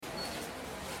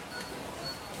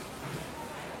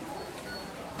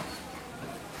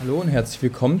Hallo und herzlich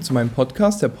willkommen zu meinem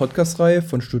Podcast, der Podcast-Reihe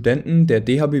von Studenten der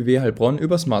DHBW Heilbronn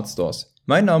über Smartstores.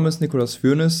 Mein Name ist Nikolaus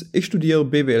Fürnes, ich studiere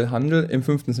BWL Handel im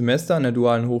 5. Semester an der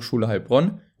Dualen Hochschule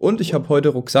Heilbronn und ich habe heute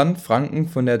Roxanne Franken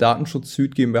von der Datenschutz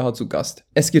Süd GmbH zu Gast.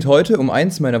 Es geht heute um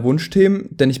eins meiner Wunschthemen,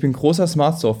 denn ich bin großer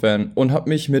Smartstore-Fan und habe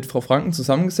mich mit Frau Franken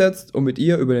zusammengesetzt, um mit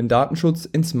ihr über den Datenschutz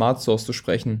in Smartstores zu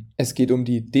sprechen. Es geht um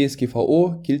die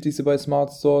DSGVO, gilt diese bei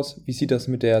Smartstores, wie sieht das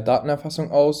mit der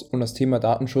Datenerfassung aus und das Thema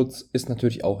Datenschutz ist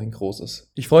natürlich auch ein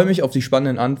großes. Ich freue mich auf die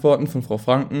spannenden Antworten von Frau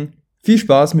Franken. Viel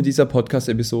Spaß mit dieser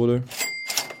Podcast-Episode.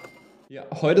 Ja,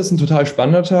 heute ist ein total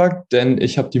spannender Tag, denn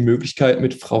ich habe die Möglichkeit,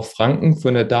 mit Frau Franken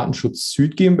von der Datenschutz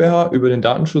Süd GmbH über den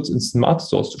Datenschutz in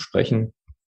Smartstores zu sprechen.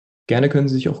 Gerne können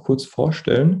Sie sich auch kurz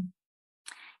vorstellen.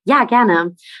 Ja,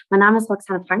 gerne. Mein Name ist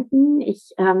Roxanne Franken.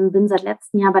 Ich bin seit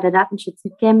letztem Jahr bei der Datenschutz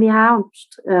Süd GmbH und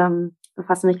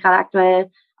befasse mich gerade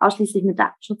aktuell ausschließlich mit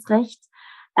Datenschutzrecht.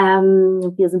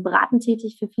 Wir sind beratend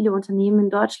tätig für viele Unternehmen in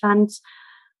Deutschland.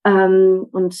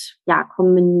 Und ja,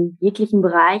 kommen in jeglichen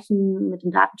Bereichen mit dem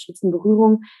Datenschutz in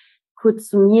Berührung. Kurz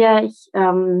zu mir, ich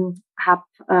habe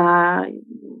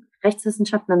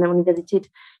Rechtswissenschaften an der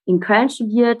Universität in Köln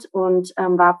studiert und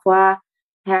war vorher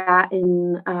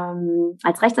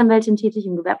als Rechtsanwältin tätig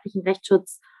im gewerblichen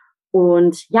Rechtsschutz.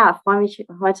 Und ja, freue mich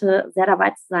heute sehr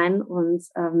dabei zu sein und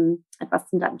etwas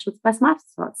zum Datenschutz bei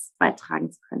Smartstores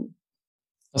beitragen zu können.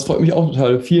 Das freut mich auch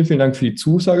total. Vielen, vielen Dank für die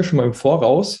Zusage schon mal im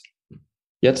Voraus.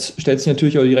 Jetzt stellt sich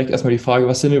natürlich auch direkt erstmal die Frage,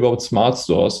 was sind überhaupt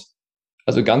Smartstores?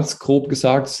 Also ganz grob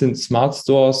gesagt sind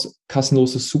Smartstores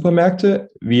kassenlose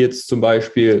Supermärkte, wie jetzt zum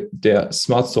Beispiel der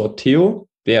Smartstore Theo,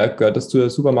 der gehört das zu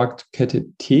der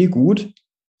Supermarktkette Teegut.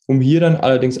 Um hier dann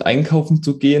allerdings einkaufen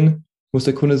zu gehen, muss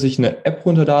der Kunde sich eine App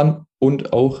runterladen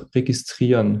und auch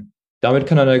registrieren. Damit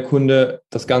kann dann der Kunde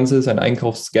das Ganze, seinen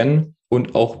Einkauf scannen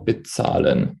und auch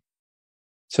bezahlen.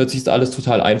 Es hört sich jetzt alles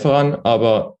total einfach an,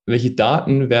 aber welche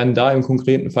Daten werden da im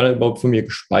konkreten Fall überhaupt von mir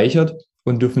gespeichert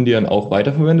und dürfen die dann auch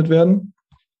weiterverwendet werden?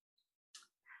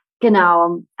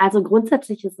 Genau, also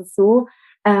grundsätzlich ist es so,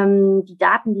 die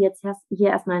Daten, die jetzt hier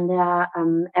erstmal in der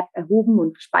App erhoben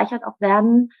und gespeichert auch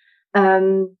werden,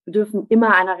 bedürfen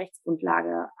immer einer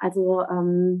Rechtsgrundlage. Also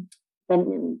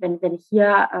wenn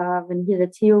hier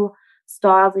der Theo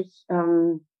Store sich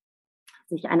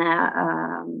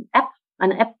eine App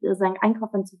seinen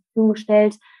Einkaufern zur Verfügung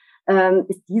stellt,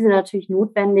 ist diese natürlich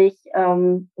notwendig,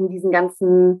 um diesen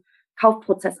ganzen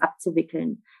Kaufprozess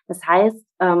abzuwickeln. Das heißt,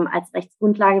 als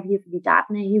Rechtsgrundlage hier für die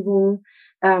Datenerhebung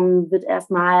wird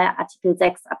erstmal Artikel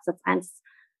 6 Absatz 1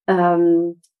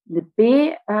 Lit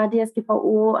B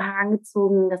DSGVO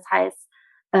herangezogen. Das heißt,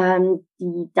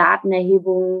 die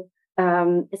Datenerhebung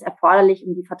ist erforderlich,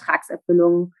 um die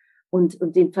Vertragserfüllung und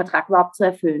den Vertrag überhaupt zu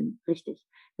erfüllen. Richtig.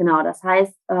 Genau, das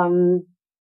heißt,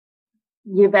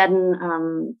 hier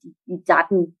werden die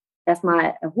Daten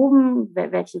erstmal erhoben,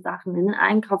 welche Sachen in den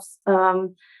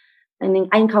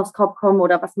Einkaufskorb kommen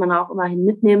oder was man auch immerhin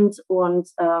mitnimmt. Und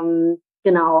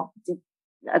genau,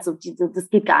 das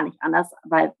geht gar nicht anders,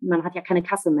 weil man hat ja keine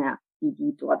Kasse mehr,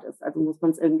 die dort ist. Also muss man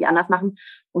es irgendwie anders machen.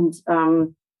 Und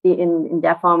in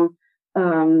der Form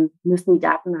müssen die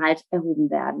Daten halt erhoben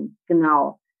werden.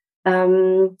 Genau.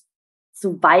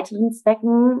 Zu weiteren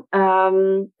Zwecken,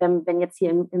 wenn jetzt hier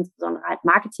insbesondere halt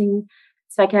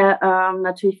Marketingzwecke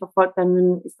natürlich verfolgt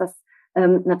werden, ist das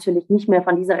natürlich nicht mehr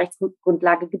von dieser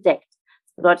Rechtsgrundlage gedeckt.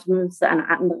 Das bedeutet, man müsste eine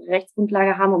andere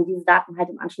Rechtsgrundlage haben, um diese Daten halt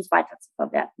im Anschluss weiter zu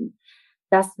verwerten.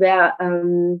 Das wäre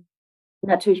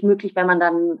natürlich möglich, wenn man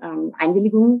dann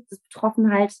Einwilligung des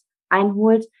Betroffenen halt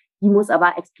einholt. Die muss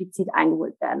aber explizit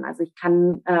eingeholt werden. Also ich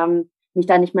kann mich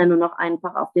da nicht mehr nur noch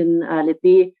einfach auf den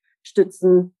LB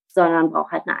stützen, sondern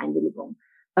braucht halt eine Einwilligung.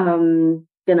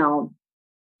 Genau.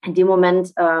 In dem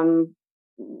Moment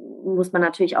muss man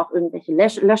natürlich auch irgendwelche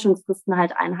Löschungsfristen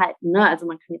halt einhalten. Ne? Also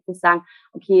man kann jetzt nicht sagen,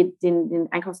 okay, den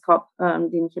Einkaufskorb,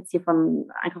 den ich jetzt hier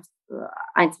von Einkaufs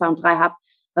 1, 2 und 3 habe,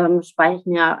 speichere ich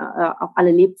mir auf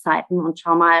alle Lebzeiten und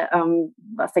schau mal,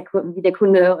 wie der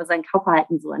Kunde sein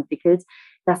Kaufverhalten so entwickelt.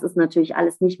 Das ist natürlich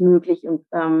alles nicht möglich und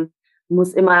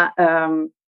muss immer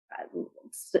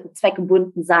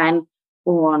zweckgebunden sein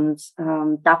und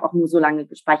darf auch nur so lange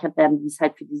gespeichert werden, wie es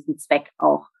halt für diesen Zweck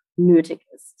auch nötig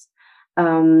ist.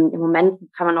 Im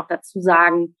Moment kann man noch dazu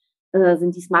sagen,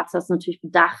 sind die Smartstores natürlich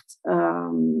bedacht,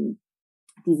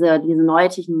 diese neue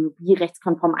Technologie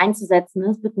rechtskonform einzusetzen.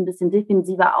 Es wird ein bisschen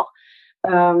defensiver auch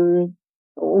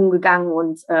umgegangen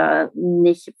und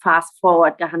nicht fast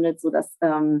forward gehandelt, sodass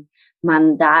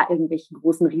man da irgendwelche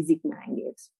großen Risiken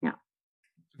eingeht. Ja.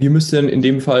 Wie müsste denn in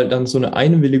dem Fall dann so eine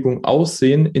Einwilligung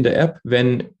aussehen in der App,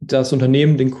 wenn das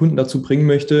Unternehmen den Kunden dazu bringen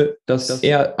möchte, dass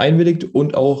er einwilligt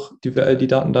und auch die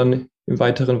Daten dann im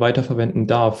Weiteren weiterverwenden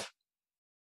darf.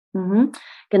 Mhm.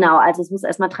 Genau, also es muss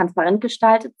erstmal transparent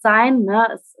gestaltet sein. Ne?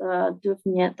 Es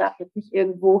darf jetzt nicht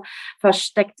irgendwo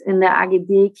versteckt in der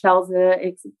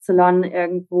AGB-Klausel XY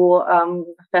irgendwo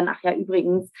gesagt werden, ach ja,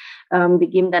 übrigens, wir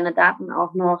geben deine Daten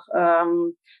auch noch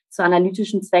zu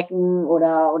analytischen Zwecken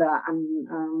oder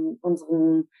an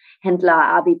unseren Händler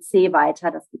ABC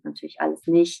weiter. Das geht natürlich alles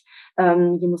nicht.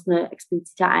 Hier muss eine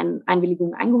explizite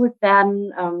Einwilligung eingeholt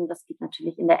werden. Das geht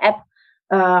natürlich in der App.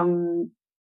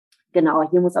 Genau,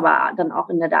 hier muss aber dann auch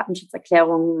in der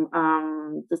Datenschutzerklärung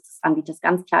des Anbieters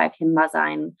ganz klar erkennbar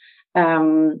sein,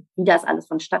 wie das alles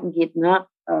vonstatten geht. Ne?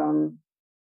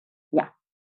 Ja.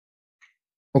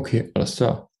 Okay, alles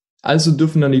klar. Also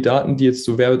dürfen dann die Daten, die jetzt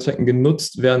zu Werbezwecken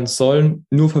genutzt werden sollen,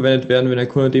 nur verwendet werden, wenn der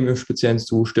Kunde dem im Speziellen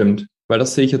zustimmt. Weil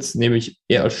das sehe ich jetzt nämlich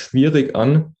eher als schwierig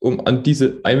an, um an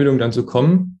diese Einwilligung dann zu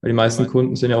kommen, weil die meisten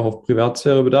Kunden sind ja auch auf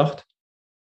Privatsphäre bedacht.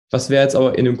 Was wäre jetzt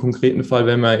aber in dem konkreten Fall,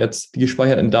 wenn man jetzt die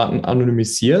gespeicherten Daten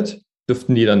anonymisiert?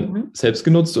 Dürften die dann selbst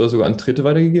genutzt oder sogar an Dritte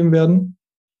weitergegeben werden?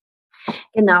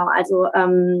 Genau, also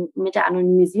mit der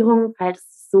Anonymisierung verhält es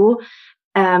sich so,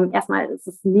 erstmal ist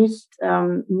es nicht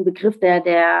ein Begriff, der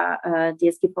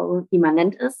DSGVO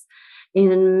immanent ist.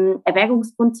 Im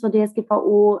Erwägungsgrund zur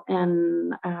DSGVO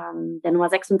in der Nummer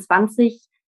 26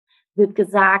 wird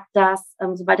gesagt, dass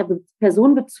sobald der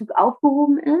Personenbezug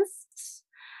aufgehoben ist,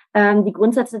 die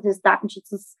Grundsätze des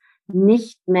Datenschutzes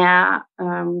nicht mehr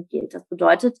gilt. Das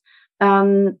bedeutet,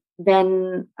 wenn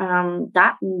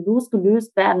Daten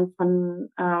losgelöst werden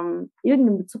von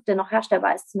irgendeinem Bezug, der noch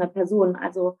herstellbar ist zu einer Person,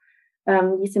 also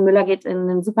Lieschen Müller geht in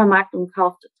den Supermarkt und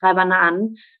kauft 3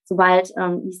 Bananen. Sobald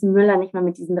Lieschen Müller nicht mehr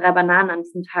mit diesen 3 Bananen an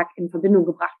diesem Tag in Verbindung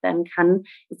gebracht werden kann,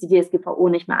 ist die DSGVO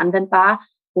nicht mehr anwendbar.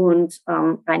 Und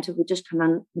rein theoretisch kann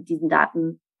dann mit diesen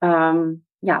Daten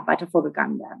weiter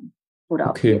vorgegangen werden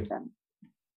oder optimiert werden.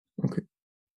 Okay.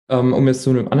 Um jetzt zu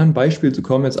einem anderen Beispiel zu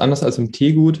kommen, jetzt anders als im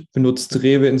Teegut, benutzt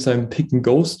Rewe in seinem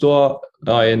Pick-and-Go-Store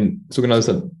ein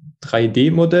sogenanntes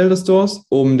 3D-Modell des Stores,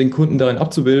 um den Kunden darin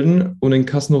abzubilden und den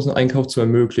kassenlosen Einkauf zu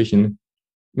ermöglichen.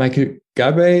 Michael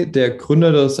Gabay, der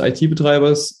Gründer des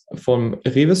IT-Betreibers vom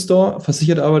Rewe Store,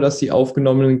 versichert aber, dass die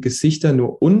aufgenommenen Gesichter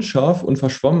nur unscharf und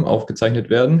verschwommen aufgezeichnet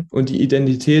werden und die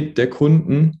Identität der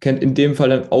Kunden kennt in dem Fall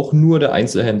dann auch nur der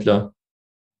Einzelhändler.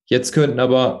 Jetzt könnten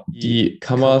aber die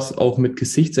Kameras auch mit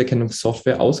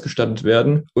Gesichtserkennungssoftware ausgestattet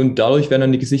werden und dadurch werden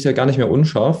dann die Gesichter gar nicht mehr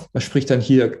unscharf. Was spricht dann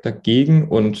hier dagegen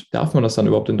und darf man das dann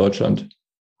überhaupt in Deutschland?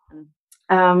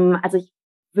 Also ich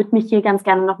würde mich hier ganz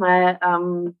gerne nochmal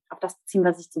auf das beziehen,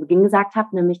 was ich zu Beginn gesagt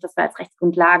habe, nämlich, dass wir als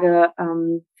Rechtsgrundlage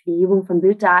für die Erhebung von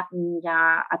Bilddaten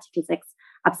ja Artikel 6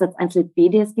 Absatz 1 Lit B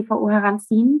DSGVO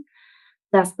heranziehen.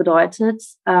 Das bedeutet,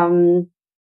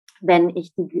 wenn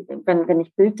ich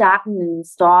Bilddaten in den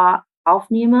Store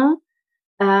aufnehme,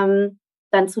 dann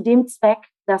zu dem Zweck,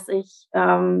 dass ich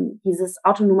dieses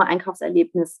autonome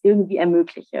Einkaufserlebnis irgendwie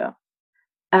ermögliche.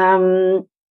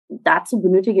 Dazu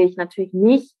benötige ich natürlich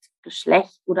nicht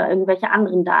Geschlecht oder irgendwelche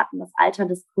anderen Daten, das Alter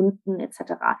des Kunden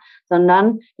etc.,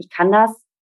 sondern ich kann das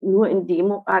nur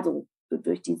also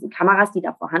durch diese Kameras, die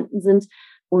da vorhanden sind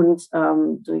und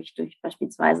durch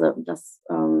beispielsweise das,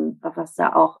 was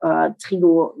ja auch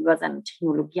Trigo über seine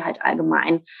Technologie halt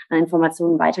allgemein an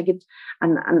Informationen weitergibt,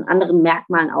 an anderen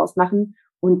Merkmalen ausmachen.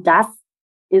 Und das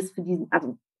ist diese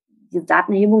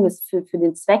Datenerhebung ist für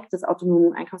den Zweck des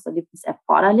autonomen Einkaufserlebnisses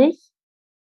erforderlich.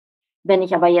 Wenn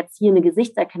ich aber jetzt hier eine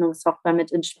Gesichtserkennungssoftware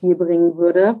mit ins Spiel bringen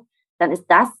würde, dann ist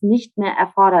das nicht mehr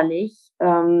erforderlich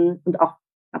und auch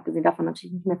abgesehen davon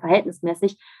natürlich nicht mehr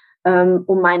verhältnismäßig,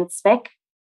 um meinen Zweck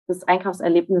des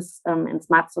Einkaufserlebnisses in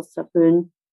Smartstores zu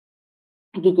erfüllen,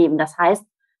 gegeben. Das heißt,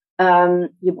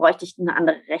 hier bräuchte ich eine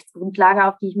andere Rechtsgrundlage,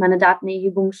 auf die ich meine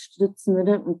Datenerhebung stützen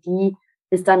würde und die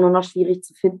ist dann nur noch schwierig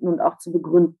zu finden und auch zu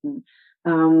begründen,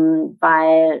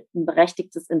 weil ein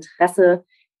berechtigtes Interesse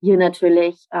hier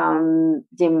natürlich also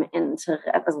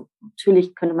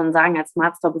natürlich könnte man sagen als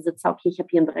Smartstore-Besitzer, okay, ich habe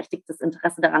hier ein berechtigtes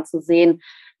Interesse daran zu sehen,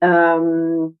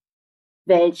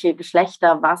 welche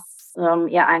Geschlechter was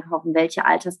eher einkaufen, welche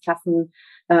Altersklassen,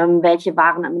 welche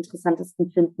Waren am interessantesten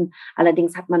finden.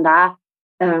 Allerdings hat man da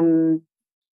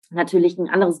natürlich ein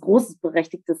anderes großes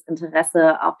berechtigtes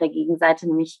Interesse auf der Gegenseite,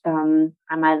 nämlich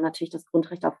einmal natürlich das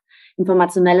Grundrecht auf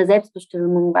informationelle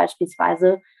Selbstbestimmung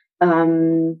beispielsweise,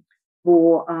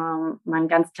 wo man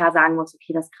ganz klar sagen muss,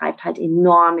 okay, das greift halt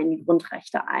enorm in die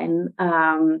Grundrechte ein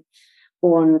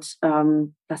und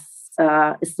das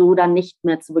ist so dann nicht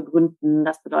mehr zu begründen.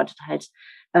 Das bedeutet halt,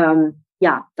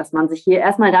 dass man sich hier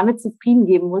erstmal damit zufrieden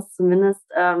geben muss, zumindest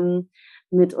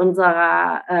mit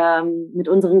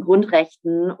unseren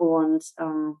Grundrechten und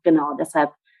genau,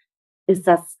 deshalb ist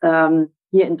das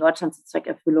hier in Deutschland zur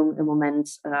Zweckerfüllung im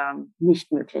Moment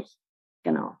nicht möglich.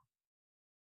 Genau.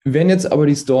 Wenn jetzt aber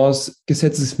die Stores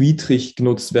gesetzeswidrig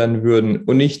genutzt werden würden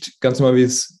und nicht ganz normal, wie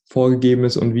es vorgegeben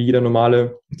ist und wie jeder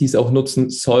Normale dies auch nutzen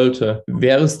sollte,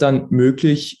 wäre es dann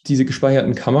möglich, diese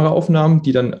gespeicherten Kameraaufnahmen,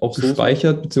 die dann auch so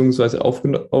gespeichert bzw.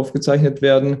 aufgezeichnet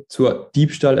werden, zur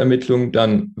Diebstahlermittlung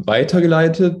dann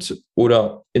weitergeleitet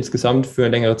oder insgesamt für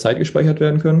eine längere Zeit gespeichert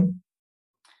werden können?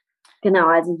 Genau,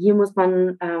 also hier muss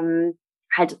man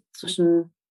halt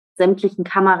zwischen sämtlichen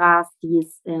Kameras, die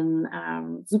es in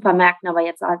Supermärkten, aber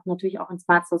jetzt halt natürlich auch in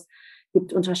Smartstores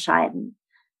gibt, unterscheiden.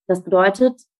 Das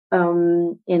bedeutet,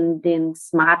 in den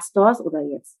Smartstores oder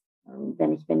jetzt,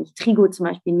 wenn ich Trigo zum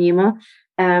Beispiel nehme,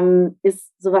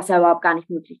 ist sowas ja überhaupt gar nicht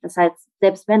möglich. Das heißt,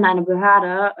 selbst wenn eine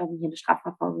Behörde, hier eine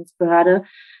Strafverfolgungsbehörde,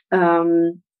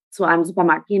 zu einem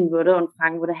Supermarkt gehen würde und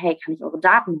fragen würde, hey, kann ich eure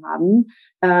Daten haben?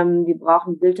 Wir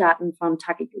brauchen Bilddaten von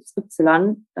Tag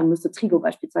XY, dann müsste Trigo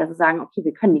beispielsweise sagen, okay,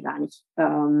 wir können die gar nicht,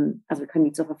 also wir können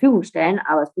die zur Verfügung stellen,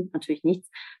 aber es bringt natürlich nichts,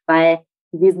 weil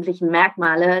die wesentlichen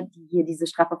Merkmale, die hier diese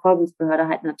Strafverfolgungsbehörde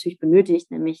halt natürlich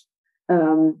benötigt, nämlich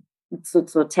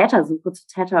zur Tätersuche, zur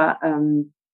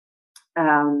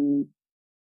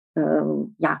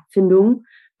Findung,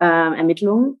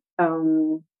 Ermittlung,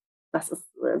 das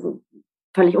ist also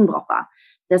völlig unbrauchbar.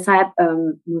 Deshalb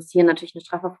muss hier natürlich eine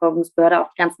Strafverfolgungsbehörde auf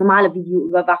die ganz normale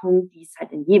Videoüberwachung, die es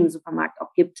halt in jedem Supermarkt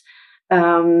auch gibt,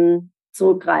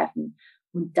 zurückgreifen.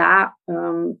 Und da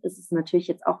ist es natürlich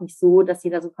jetzt auch nicht so, dass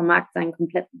jeder Supermarkt sein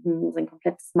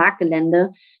komplettes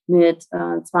Marktgelände mit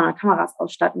 200 Kameras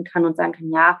ausstatten kann und sagen kann,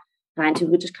 ja, rein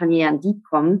theoretisch kann hier ja ein Dieb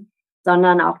kommen,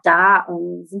 sondern auch da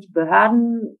sind die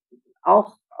Behörden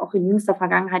auch in jüngster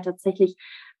Vergangenheit tatsächlich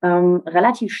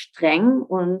relativ streng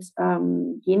und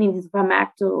gehen in die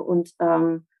Supermärkte und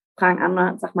fragen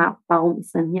an, sag mal, warum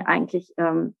ist denn hier eigentlich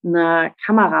eine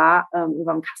Kamera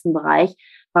über dem Kassenbereich?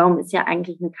 Warum ist hier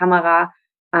eigentlich eine Kamera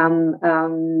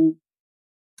an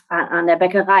der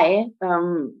Bäckerei?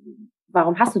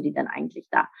 Warum hast du die denn eigentlich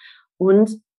da?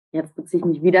 Und jetzt beziehe ich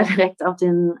mich wieder direkt auf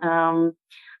den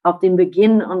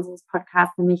Beginn unseres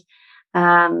Podcasts, nämlich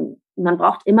man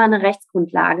braucht immer eine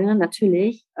Rechtsgrundlage,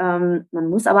 natürlich. Man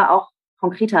muss aber auch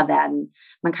konkreter werden.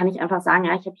 Man kann nicht einfach sagen,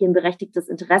 ja, ich habe hier ein berechtigtes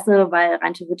Interesse, weil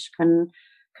rein theoretisch können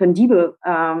Diebe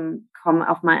kommen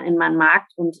in meinen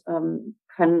Markt und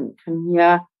können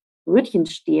hier Brötchen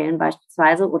stehlen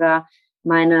beispielsweise oder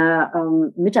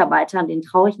meine Mitarbeiter, denen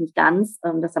traue ich nicht ganz.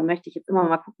 Deshalb möchte ich jetzt immer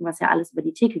mal gucken, was ja alles über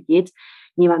die Theke geht.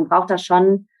 Nee, man braucht da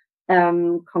schon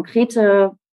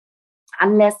konkrete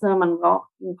Anlässe, man braucht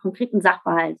einen konkreten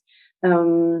Sachverhalt,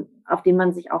 auf den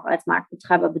man sich auch als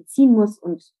Marktbetreiber beziehen muss.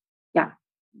 Und ja,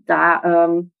 da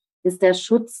ist der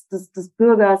Schutz des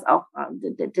Bürgers, auch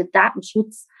der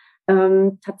Datenschutz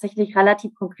tatsächlich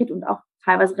relativ konkret und auch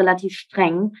teilweise relativ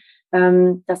streng,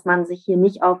 dass man sich hier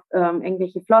nicht auf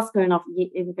irgendwelche Floskeln, auf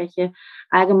irgendwelche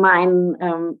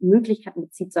allgemeinen Möglichkeiten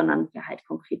bezieht, sondern hier halt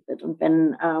konkret wird. Und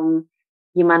wenn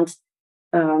jemand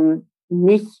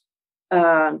nicht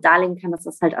darlegen kann, dass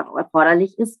das halt auch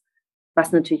erforderlich ist,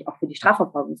 was natürlich auch für die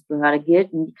Strafverfolgungsbehörde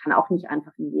gilt. Und die kann auch nicht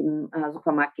einfach in jeden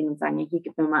Supermarkt gehen und sagen, ja, hier,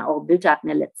 gib mir mal eure Bilddaten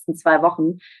der letzten 2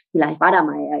 Wochen. Vielleicht war da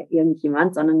mal ja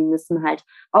irgendjemand, sondern die müssen halt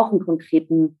auch einen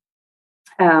konkreten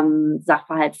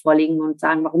Sachverhalt vorlegen und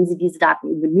sagen, warum sie diese Daten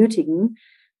eben benötigen.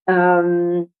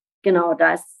 Genau,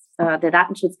 da ist der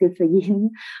Datenschutz gilt für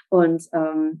jeden und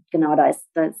genau, da ist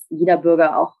jeder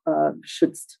Bürger auch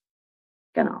geschützt.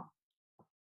 Genau.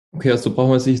 Okay, also braucht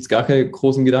man sich jetzt gar keine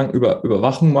großen Gedanken über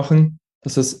Überwachung machen.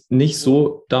 Das ist nicht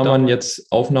so, da man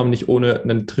jetzt Aufnahmen nicht ohne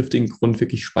einen triftigen Grund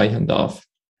wirklich speichern darf.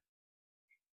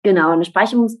 Genau, eine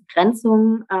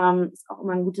Speicherungsbegrenzung ist auch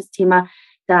immer ein gutes Thema.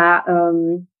 Da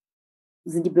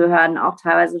sind die Behörden auch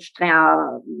teilweise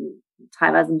strenger,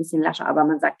 teilweise ein bisschen lascher, aber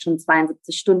man sagt schon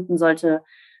 72 Stunden sollte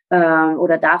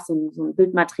oder darf so ein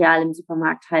Bildmaterial im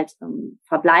Supermarkt halt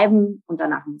verbleiben und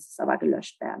danach muss es aber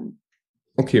gelöscht werden.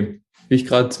 Okay, wie ich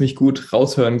gerade ziemlich gut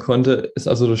raushören konnte, ist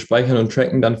also das Speichern und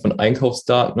Tracken dann von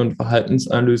Einkaufsdaten und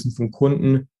Verhaltensanalysen von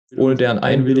Kunden ohne deren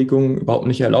Einwilligung überhaupt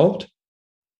nicht erlaubt.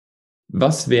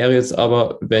 Was wäre jetzt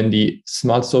aber, wenn die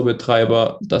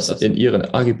Smart-Store-Betreiber das in ihren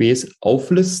AGBs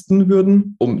auflisten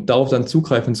würden, um darauf dann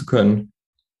zugreifen zu können?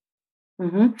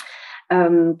 Mhm.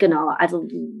 Genau, also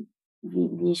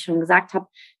wie ich schon gesagt habe,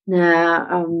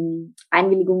 eine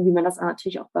Einwilligung, wie man das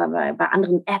natürlich auch bei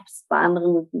anderen Apps, bei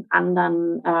anderen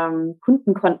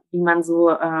Kundenkonten, die man so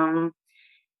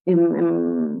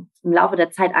im Laufe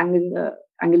der Zeit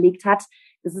angelegt hat,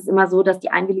 ist es immer so, dass die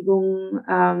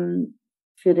Einwilligung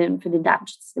für den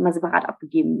Datenschutz immer separat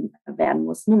abgegeben werden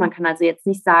muss. Ne? Man kann also jetzt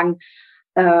nicht sagen,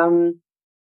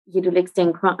 hier, du legst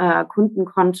dir ein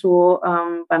Kundenkonto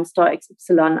beim Store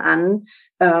XY an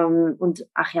und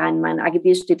ach ja, in meinen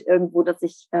AGB steht irgendwo, dass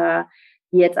ich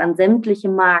die jetzt an sämtliche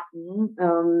Marken,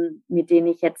 mit denen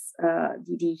ich jetzt,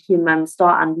 die ich hier in meinem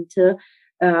Store anbiete,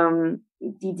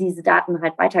 diese Daten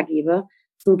halt weitergebe.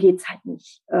 So geht's halt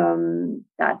nicht.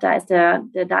 Da ist der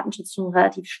Datenschutz schon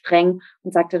relativ streng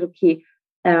und sagt halt, okay,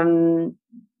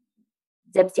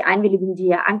 selbst die Einwilligung, die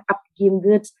ja abgegeben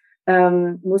wird,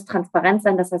 muss transparent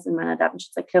sein. Das heißt, in meiner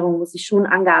Datenschutzerklärung muss ich schon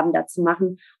Angaben dazu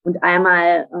machen und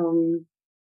einmal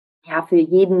für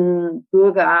jeden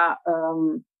Bürger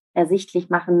ersichtlich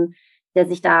machen, der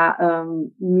sich da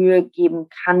Mühe geben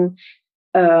kann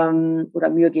oder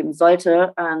Mühe geben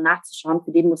sollte, nachzuschauen.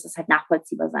 Für den muss es halt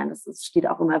nachvollziehbar sein. Das steht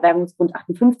auch im Erwägungsgrund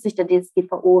 58 der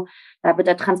DSGVO. Da wird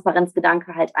der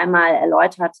Transparenzgedanke halt einmal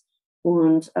erläutert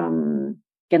und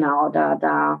genau,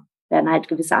 da werden halt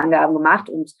gewisse Angaben gemacht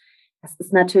und das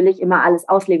ist natürlich immer alles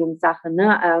Auslegungssache,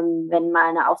 ne? Wenn mal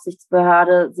eine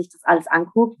Aufsichtsbehörde sich das alles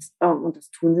anguckt, und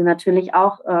das tun sie natürlich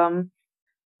auch,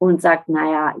 und sagt,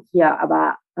 naja, hier,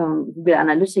 aber Google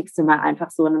Analytics sind mal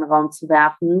einfach so in den Raum zu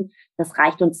werfen, das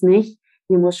reicht uns nicht.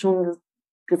 Hier muss schon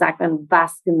gesagt werden,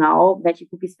 was genau, welche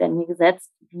Cookies werden hier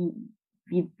gesetzt,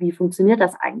 wie funktioniert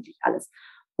das eigentlich alles?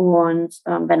 Und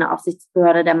wenn eine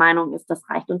Aufsichtsbehörde der Meinung ist, das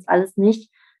reicht uns alles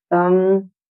nicht,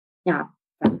 dann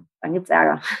gibt es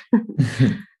Ärger.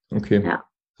 Okay, ja.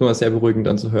 Das war sehr beruhigend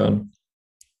anzuhören.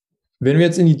 Wenn wir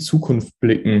jetzt in die Zukunft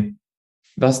blicken,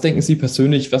 was denken Sie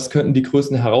persönlich, was könnten die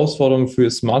größten Herausforderungen für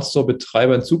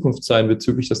Smartstore-Betreiber in Zukunft sein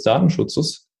bezüglich des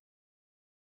Datenschutzes?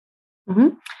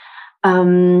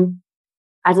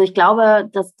 Also ich glaube,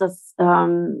 dass das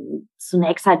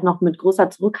zunächst halt noch mit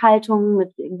großer Zurückhaltung,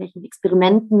 mit irgendwelchen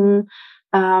Experimenten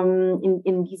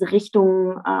in diese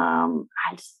Richtung da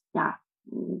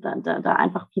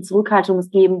einfach viel Zurückhaltung es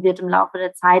geben wird im Laufe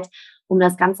der Zeit, um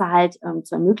das Ganze halt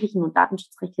zu ermöglichen und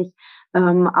datenschutzrechtlich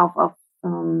auf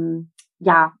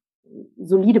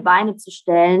solide Beine zu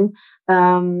stellen,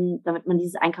 damit man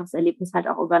dieses Einkaufserlebnis halt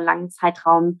auch über einen langen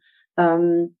Zeitraum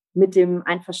mit dem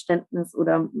Einverständnis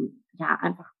oder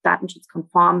einfach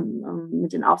datenschutzkonform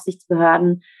mit den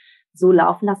Aufsichtsbehörden so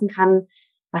laufen lassen kann.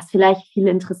 Was vielleicht viel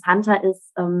interessanter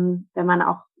ist, wenn man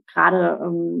auch gerade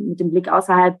mit dem Blick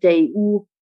außerhalb der EU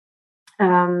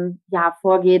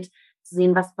vorgeht, zu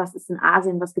sehen, was ist in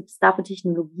Asien, was gibt es da für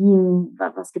Technologien,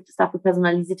 was gibt es da für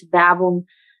personalisierte Werbung,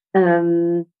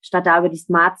 statt da über die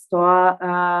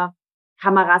Smartstore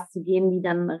Kameras zu gehen, die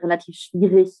dann relativ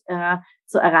schwierig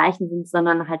zu erreichen sind,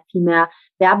 sondern halt viel mehr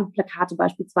Werbeplakate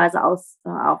beispielsweise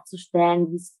aufzustellen,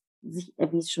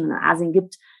 wie es schon in Asien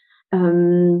gibt,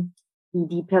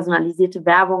 die personalisierte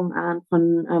Werbung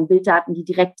von Bilddaten, die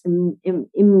direkt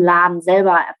im Laden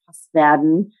selber erfasst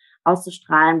werden,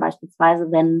 auszustrahlen.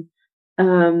 Beispielsweise, wenn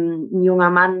ein junger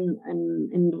Mann in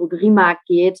den Drogeriemarkt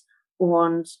geht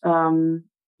und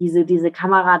diese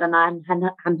Kamera dann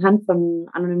anhand von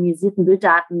anonymisierten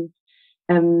Bilddaten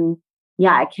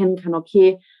erkennen kann,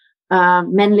 okay,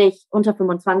 männlich unter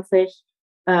 25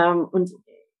 und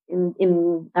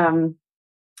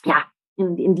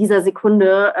in dieser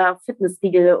Sekunde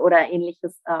Fitnessriegel oder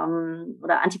ähnliches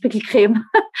oder Antipickelcreme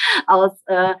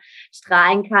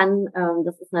ausstrahlen kann.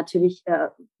 Das ist natürlich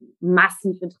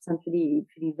massiv interessant für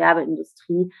die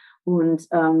Werbeindustrie und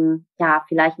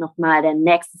vielleicht nochmal der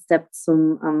nächste Step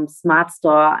zum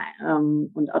Smartstore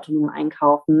und autonomen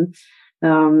Einkaufen.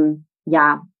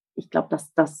 Ich glaube,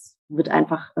 das wird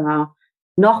einfach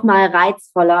nochmal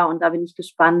reizvoller und da bin ich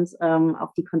gespannt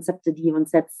auf die Konzepte, die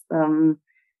uns jetzt im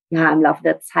Laufe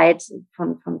der Zeit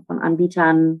von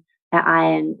Anbietern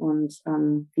ereilen und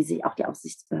wie sich auch die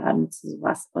Aufsichtsbehörden zu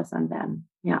sowas äußern werden.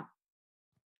 Ja.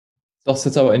 Das ist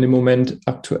jetzt aber in dem Moment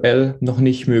aktuell noch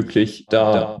nicht möglich,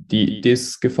 da die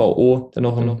DSGVO dann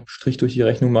noch einen Strich durch die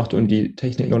Rechnung macht und die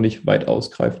Technik noch nicht weit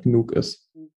ausgereift genug ist.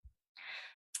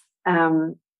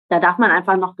 Da darf man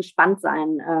einfach noch gespannt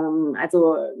sein.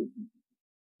 Also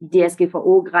die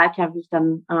DSGVO greift ja, wie ich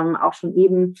dann auch schon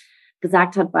eben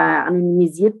gesagt habe, bei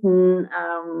anonymisierten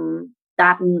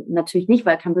Daten natürlich nicht,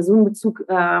 weil kein Personenbezug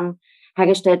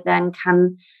hergestellt werden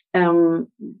kann,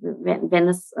 wenn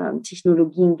es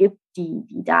Technologien gibt, die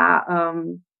da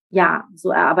so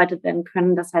erarbeitet werden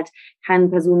können, dass halt kein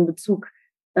Personenbezug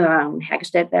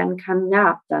hergestellt werden kann,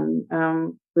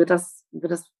 dann wird das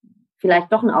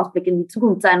vielleicht doch ein Ausblick in die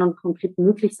Zukunft sein und konkret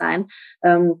möglich sein.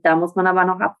 Da muss man aber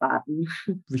noch abwarten.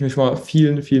 Ich mich schon mal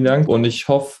vielen, vielen Dank und ich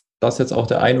hoffe, dass jetzt auch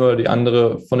der eine oder die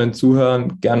andere von den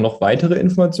Zuhörern gern noch weitere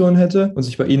Informationen hätte und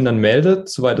sich bei Ihnen dann meldet,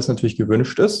 soweit es natürlich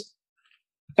gewünscht ist.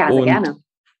 Ja, sehr gerne.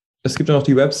 Es gibt auch noch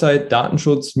die Website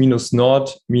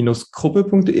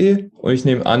datenschutz-nord-gruppe.de und ich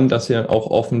nehme an, dass Sie dann auch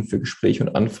offen für Gespräche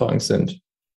und Anfragen sind.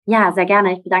 Ja, sehr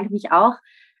gerne. Ich bedanke mich auch.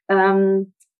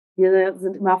 Wir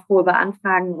sind immer froh über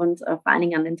Anfragen und vor allen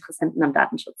Dingen an Interessenten am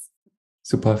Datenschutz.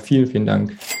 Super, vielen, vielen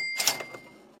Dank.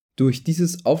 Durch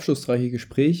dieses aufschlussreiche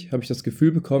Gespräch habe ich das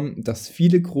Gefühl bekommen, dass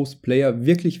viele Großplayer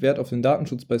wirklich Wert auf den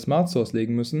Datenschutz bei Smartstores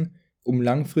legen müssen, um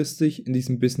langfristig in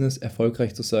diesem Business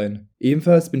erfolgreich zu sein.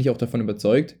 Ebenfalls bin ich auch davon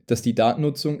überzeugt, dass die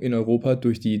Datennutzung in Europa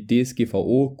durch die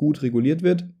DSGVO gut reguliert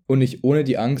wird und ich ohne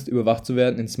die Angst, überwacht zu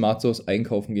werden, in Smartstores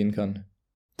einkaufen gehen kann.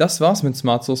 Das war's mit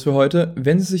Smartstores für heute.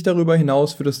 Wenn Sie sich darüber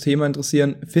hinaus für das Thema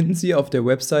interessieren, finden Sie auf der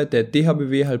Website der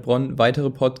DHBW Heilbronn weitere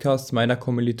Podcasts meiner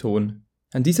Kommilitonen.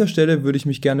 An dieser Stelle würde ich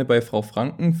mich gerne bei Frau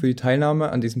Franken für die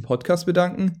Teilnahme an diesem Podcast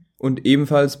bedanken und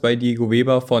ebenfalls bei Diego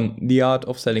Weber von The Art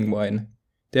of Selling Wine,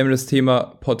 der mir das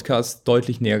Thema Podcast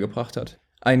deutlich näher gebracht hat.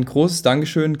 Ein großes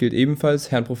Dankeschön gilt ebenfalls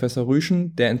Herrn Professor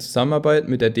Rüschen, der in Zusammenarbeit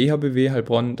mit der DHBW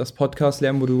Heilbronn das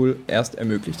Podcast-Lehrmodul erst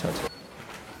ermöglicht hat.